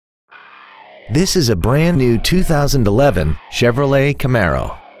This is a brand new 2011 Chevrolet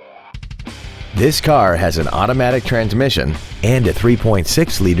Camaro. This car has an automatic transmission and a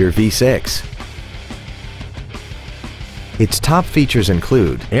 3.6-liter V6. Its top features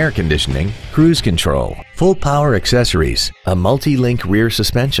include air conditioning, cruise control, full power accessories, a multi-link rear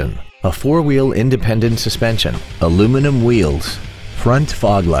suspension, a four-wheel independent suspension, aluminum wheels, front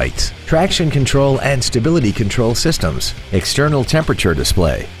fog lights, traction control and stability control systems, external temperature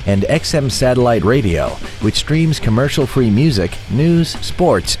display, and XM satellite radio, which streams commercial-free music, news,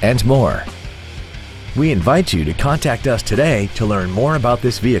 sports, and more. We invite you to contact us today to learn more about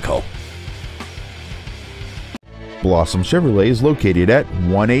this vehicle. Blossom Chevrolet is located at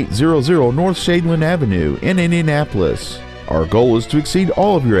 1800 North Shadeland Avenue in Indianapolis. Our goal is to exceed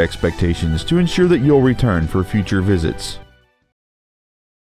all of your expectations to ensure that you'll return for future visits.